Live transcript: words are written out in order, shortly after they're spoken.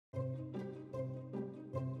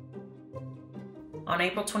On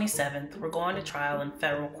April 27th, we're going to trial in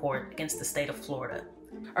federal court against the state of Florida.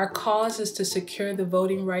 Our cause is to secure the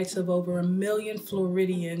voting rights of over 1 million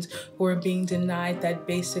Floridians who are being denied that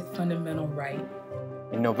basic fundamental right.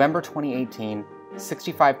 In November 2018,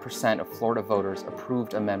 65% of Florida voters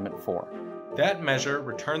approved Amendment 4. That measure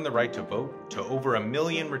returned the right to vote to over 1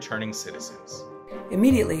 million returning citizens.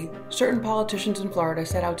 Immediately, certain politicians in Florida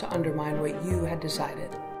set out to undermine what you had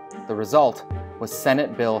decided. The result was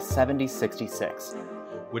Senate Bill 7066,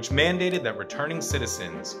 which mandated that returning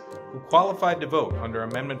citizens who qualified to vote under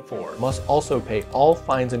Amendment 4 must also pay all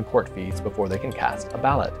fines and court fees before they can cast a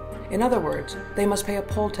ballot. In other words, they must pay a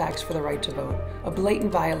poll tax for the right to vote, a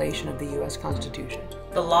blatant violation of the U.S. Constitution.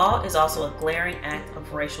 The law is also a glaring act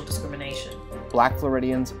of racial discrimination. Black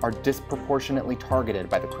Floridians are disproportionately targeted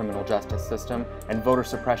by the criminal justice system and voter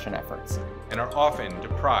suppression efforts, and are often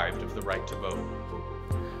deprived of the right to vote.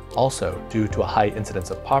 Also, due to a high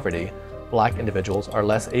incidence of poverty, Black individuals are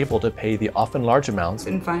less able to pay the often large amounts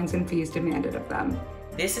in fines and fees demanded of them.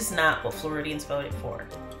 This is not what Floridians voted for.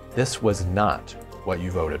 This was not what you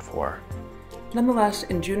voted for. Nonetheless,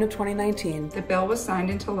 in June of 2019, the bill was signed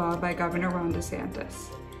into law by Governor Ron DeSantis.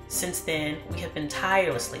 Since then, we have been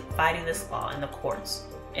tirelessly fighting this law in the courts,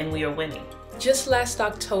 and we are winning. Just last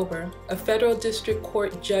October, a federal district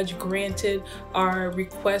court judge granted our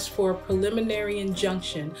request for a preliminary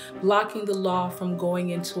injunction blocking the law from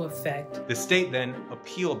going into effect. The state then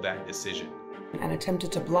appealed that decision and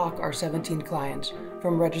attempted to block our 17 clients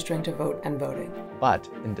from registering to vote and voting. But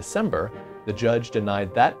in December, the judge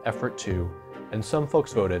denied that effort too, and some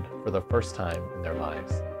folks voted for the first time in their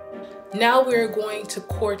lives. Now we're going to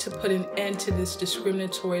court to put an end to this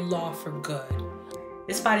discriminatory law for good.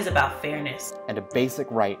 This fight is about fairness and a basic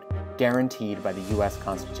right guaranteed by the U.S.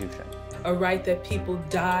 Constitution. A right that people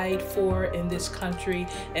died for in this country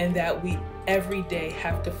and that we every day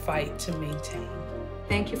have to fight to maintain.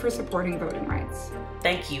 Thank you for supporting voting rights.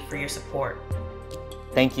 Thank you for your support.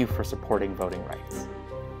 Thank you for supporting voting rights.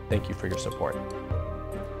 Thank you for your support.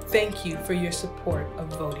 Thank you for your support of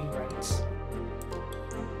voting rights.